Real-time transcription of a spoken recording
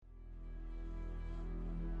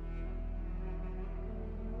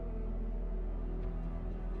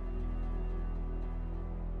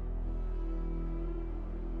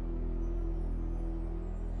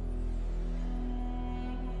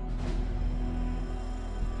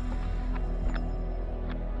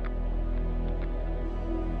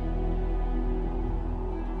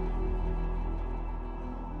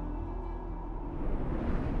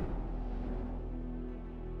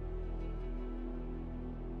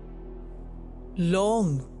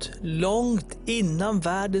Långt, långt innan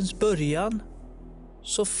världens början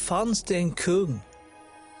så fanns det en kung.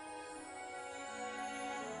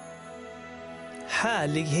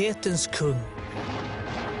 Härlighetens kung.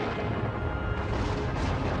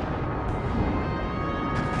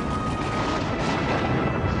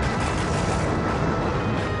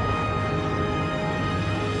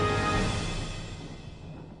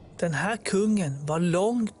 Den här kungen var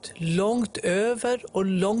långt, långt över och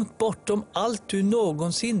långt bortom allt du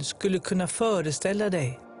någonsin skulle kunna föreställa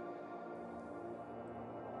dig.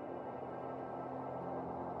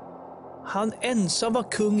 Han ensam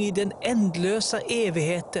var kung i den ändlösa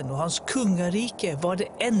evigheten och hans kungarike var det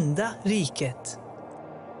enda riket.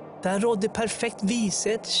 Där rådde perfekt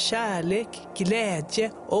vishet, kärlek,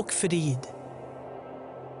 glädje och frid.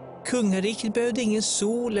 Kungariket behövde ingen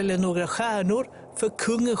sol eller några stjärnor, för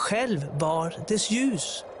kungen själv var dess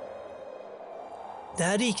ljus. Det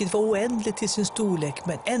här riket var oändligt till sin storlek,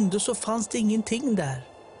 men ändå så fanns det ingenting där.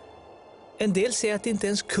 En del säger att inte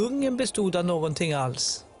ens kungen bestod av någonting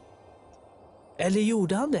alls. Eller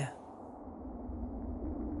gjorde han det?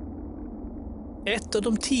 Ett av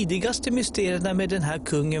de tidigaste mysterierna med den här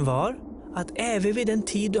kungen var att även vid den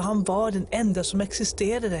tid då han var den enda som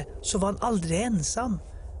existerade så var han aldrig ensam.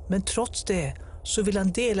 Men trots det så vill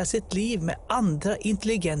han dela sitt liv med andra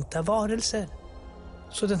intelligenta varelser.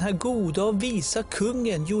 Så den här goda och visa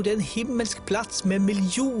kungen gjorde en himmelsk plats med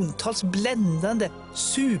miljontals bländande,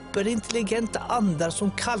 superintelligenta andar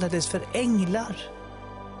som kallades för änglar.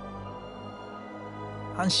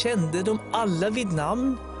 Han kände dem alla vid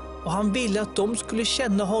namn och han ville att de skulle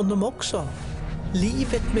känna honom också.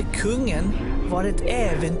 Livet med kungen var ett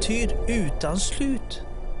äventyr utan slut.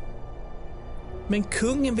 Men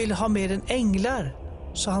kungen ville ha mer än änglar,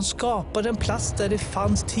 så han skapade en plats där det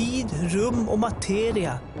fanns tid, rum och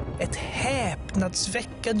materia. Ett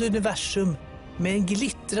häpnadsväckande universum med en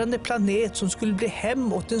glittrande planet som skulle bli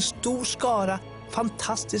hem åt en stor skara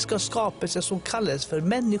fantastiska skapelser som kallades för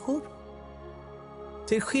människor.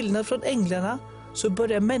 Till skillnad från änglarna så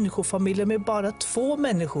började människofamiljen med bara 2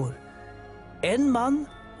 människor. En man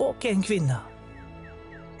och en kvinna.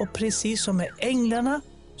 Och precis som med änglarna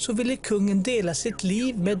så ville kungen dela sitt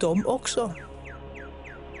liv med dem också.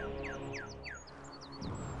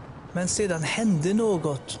 Men sedan hände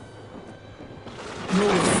något.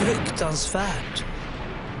 Något fruktansvärt.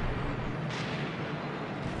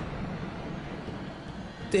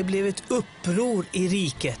 Det blev ett uppror i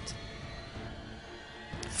riket.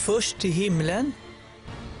 Först i himlen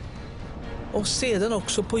och sedan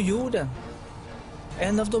också på jorden.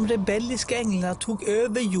 En av de rebelliska änglarna tog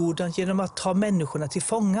över jorden genom att ta människorna till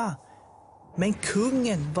fånga. Men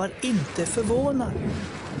kungen var inte förvånad.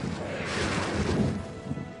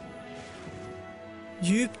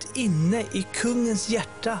 Djupt inne i kungens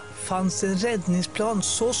hjärta fanns en räddningsplan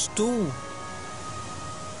så stor,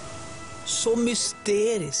 så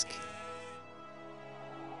mysterisk,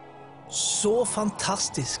 så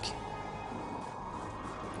fantastisk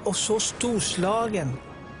och så storslagen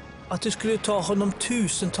att det skulle ta honom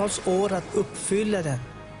tusentals år att uppfylla den.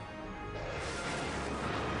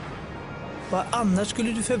 Vad annars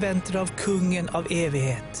skulle du förvänta dig av kungen av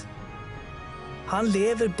evighet? Han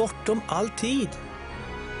lever bortom all tid.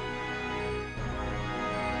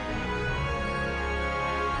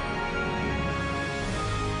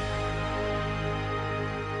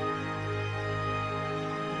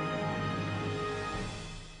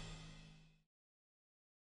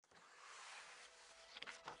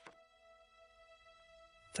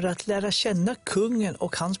 För att lära känna kungen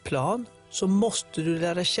och hans plan så måste du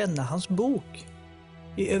lära känna hans bok.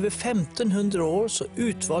 I över 1500 år så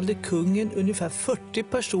utvalde kungen ungefär 40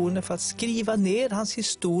 personer för att skriva ner hans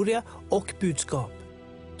historia och budskap.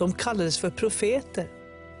 De kallades för profeter.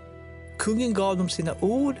 Kungen gav dem sina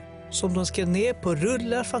ord som de skrev ner på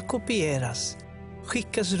rullar för att kopieras,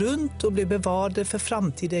 skickas runt och bli bevarade för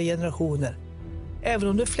framtida generationer. Även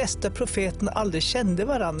om de flesta profeterna aldrig kände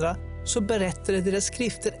varandra så berättade deras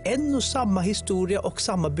skrifter en och samma historia och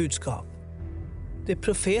samma budskap. Det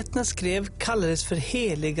profeterna skrev kallades för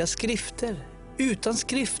heliga skrifter. Utan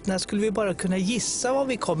skrifterna skulle vi bara kunna gissa var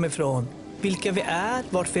vi kommer ifrån, vilka vi är,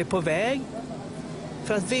 vart vi är på väg.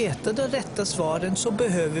 För att veta de rätta svaren så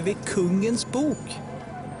behöver vi kungens bok.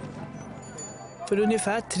 För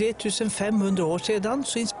ungefär 3500 år sedan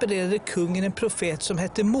så inspirerade kungen en profet som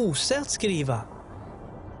hette Mose att skriva: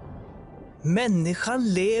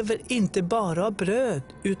 Människan lever inte bara av bröd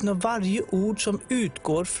utan av varje ord som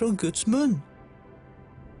utgår från Guds mun.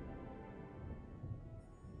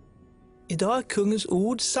 Idag är kungens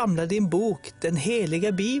ord samlade i en bok, den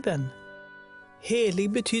heliga Bibeln.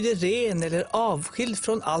 Helig betyder ren eller avskild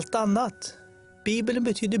från allt annat. Bibeln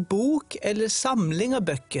betyder bok eller samling av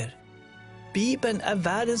böcker. Bibeln är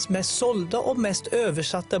världens mest sålda och mest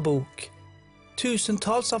översatta bok.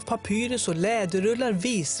 Tusentals av papyrus och läderrullar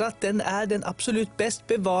visar att den är den absolut bäst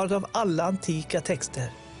bevarade av alla antika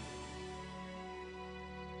texter.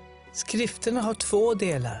 Skrifterna har 2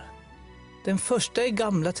 delar. Den första är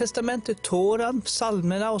Gamla testamentet, Toran,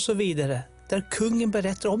 psalmerna och så vidare, där kungen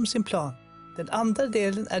berättar om sin plan. Den andra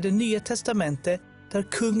delen är det Nya testamentet, där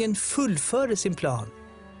kungen fullför sin plan.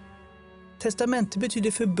 Testamentet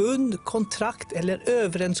betyder förbund, kontrakt eller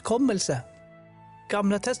överenskommelse.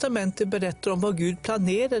 Gamla testamentet berättar om vad Gud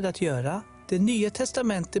planerade att göra. Det Nya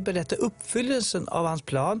testamentet berättar uppfyllelsen av hans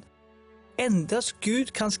plan. Endast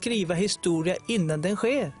Gud kan skriva historia innan den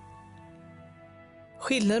sker.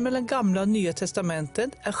 Skillnaden mellan Gamla och Nya testamentet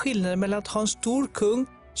är skillnaden mellan att ha en stor kung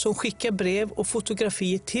som skickar brev och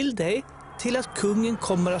fotografier till dig till att kungen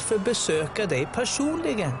kommer att få besöka dig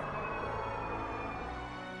personligen.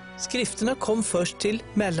 Skrifterna kom först till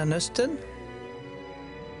Mellanöstern,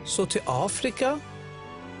 så till Afrika,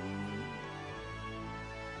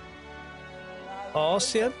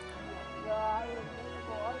 Asien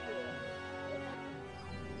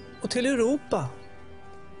och till Europa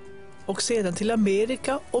och sedan till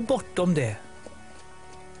Amerika och bortom det.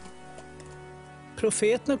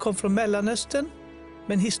 Profeterna kom från Mellanöstern,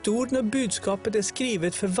 men historien och budskapet är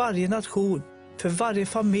skrivet för varje nation, för varje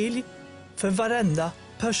familj, för varenda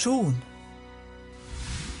person.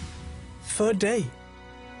 För dig.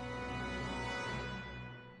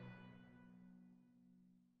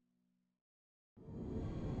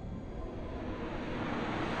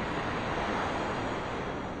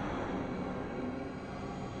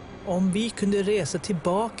 Om vi kunde resa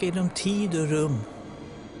tillbaka genom tid och rum,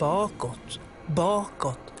 bakåt,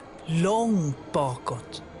 långt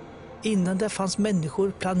bakåt, innan det fanns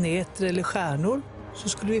människor, planeter eller stjärnor, så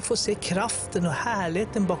skulle vi få se kraften och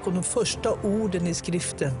härligheten bakom de första orden i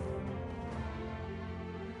skriften.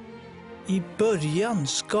 I början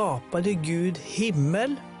skapade Gud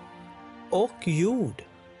himmel och jord.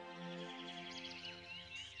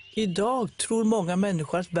 Idag tror många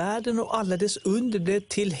människor att världen och alla dess under blev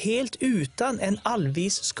till helt utan en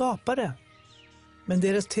allvis skapare. Men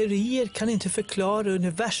deras teorier kan inte förklara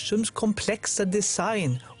universums komplexa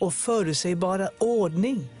design och förutsägbara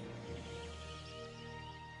ordning.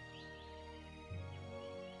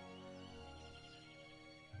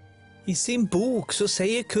 I sin bok så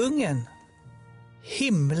säger kungen: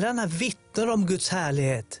 himlarna vittnar om Guds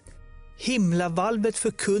härlighet. Himlavalvet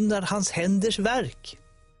förkunnar hans händers verk.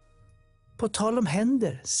 På tal om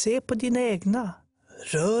händer, se på dina egna.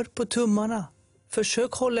 Rör på tummarna.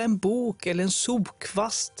 Försök hålla en bok eller en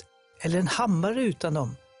sopkvast eller en hammare utan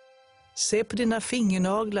dem. Se på dina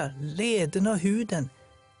fingernaglar, lederna och huden.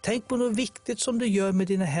 Tänk på något viktigt som du gör med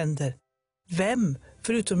dina händer. Vem,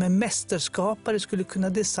 förutom en mästerskapare, skulle kunna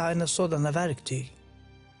designa sådana verktyg?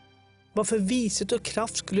 Vad för vishet och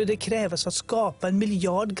kraft skulle det krävas för att skapa 1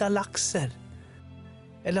 miljard galaxer?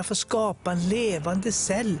 Eller för att skapa en levande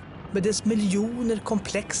cell med dess miljoner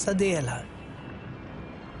komplexa delar?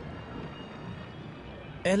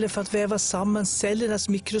 Eller för att väva samman cellernas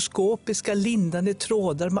mikroskopiska lindande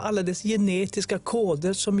trådar med alla dess genetiska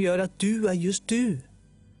koder som gör att du är just du?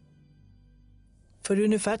 För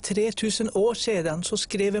ungefär 3000 år sedan så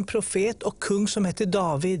skrev en profet och kung som hette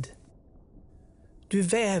David: du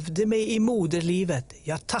vävde mig i moderlivet.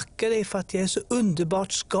 Jag tackar dig för att jag är så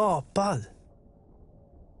underbart skapad.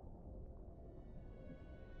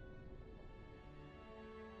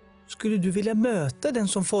 Skulle du vilja möta den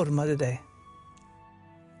som formade dig?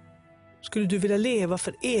 Skulle du vilja leva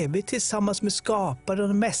för evigt tillsammans med skaparen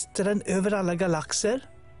och mästaren över alla galaxer?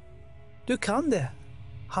 Du kan det.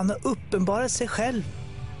 Han har uppenbarat sig själv.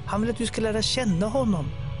 Han vill att du ska lära känna honom.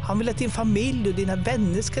 Han vill att din familj och dina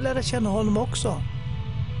vänner ska lära känna honom också.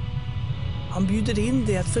 Han bjuder in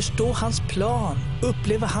dig att förstå hans plan,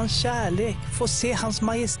 uppleva hans kärlek, få se hans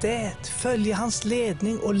majestät, följa hans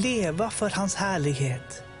ledning och leva för hans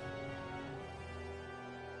härlighet.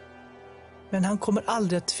 Men han kommer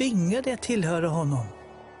aldrig att tvinga dig att tillhöra honom.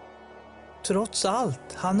 Trots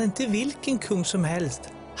allt, han är inte vilken kung som helst.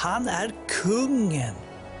 Han är kungen.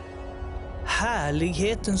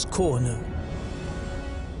 Härlighetens konung.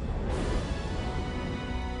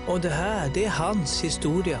 Och det här, det är hans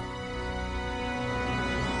historia.